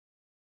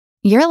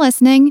You're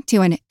listening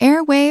to an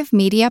Airwave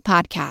Media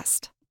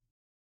Podcast.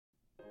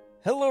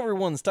 Hello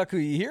everyone,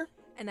 Takuya here.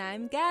 And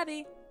I'm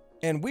Gabby.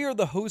 And we are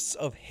the hosts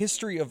of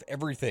History of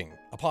Everything,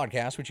 a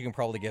podcast which you can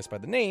probably guess by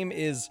the name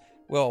is,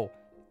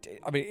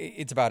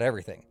 it's about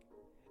everything.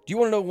 Do you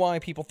want to know why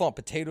people thought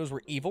potatoes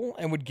were evil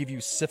and would give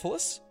you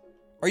syphilis?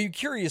 Are you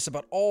curious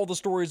about all the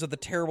stories of the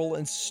terrible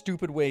and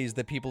stupid ways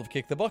that people have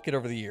kicked the bucket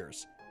over the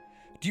years?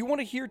 Do you want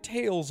to hear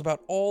tales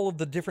about all of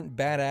the different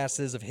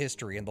badasses of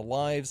history and the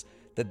lives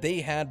that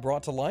they had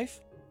brought to life?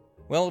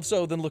 Well, if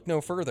so, then look no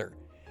further.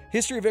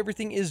 History of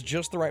Everything is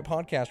just the right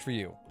podcast for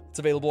you. It's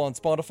available on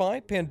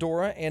Spotify,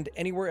 Pandora, and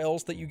anywhere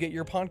else that you get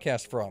your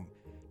podcast from.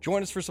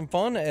 Join us for some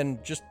fun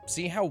and just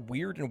see how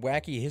weird and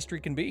wacky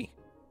history can be.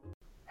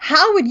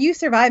 How would you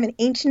survive an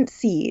ancient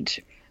siege?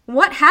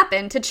 What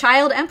happened to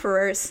child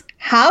emperors?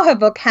 How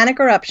have volcanic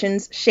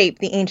eruptions shaped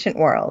the ancient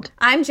world?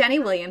 I'm Jenny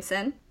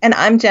Williamson. And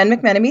I'm Jen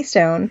McMenemy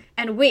Stone.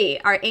 And we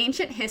are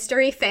ancient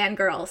history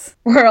fangirls.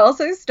 We're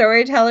also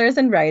storytellers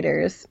and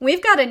writers.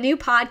 We've got a new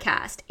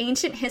podcast,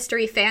 Ancient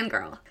History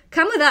Fangirl.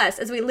 Come with us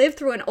as we live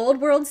through an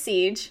old world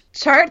siege,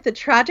 chart the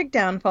tragic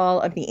downfall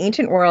of the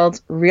ancient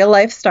world's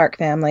real-life Stark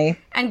family,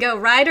 and go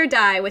ride or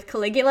die with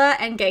Caligula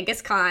and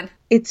Genghis Khan.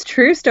 It's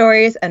true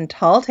stories and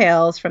tall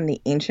tales from the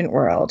ancient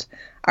world.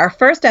 Our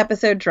first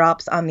episode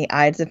drops on the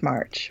Ides of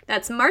March.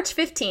 That's March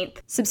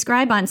 15th.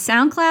 Subscribe on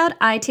SoundCloud,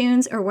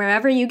 iTunes, or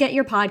wherever you get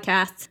your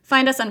podcasts.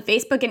 Find us on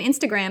Facebook and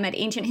Instagram at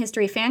Ancient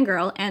History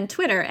Fangirl and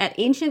Twitter at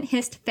Ancient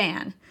Hist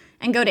Fan.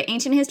 And go to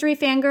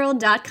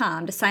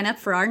ancienthistoryfangirl.com to sign up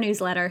for our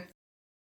newsletter.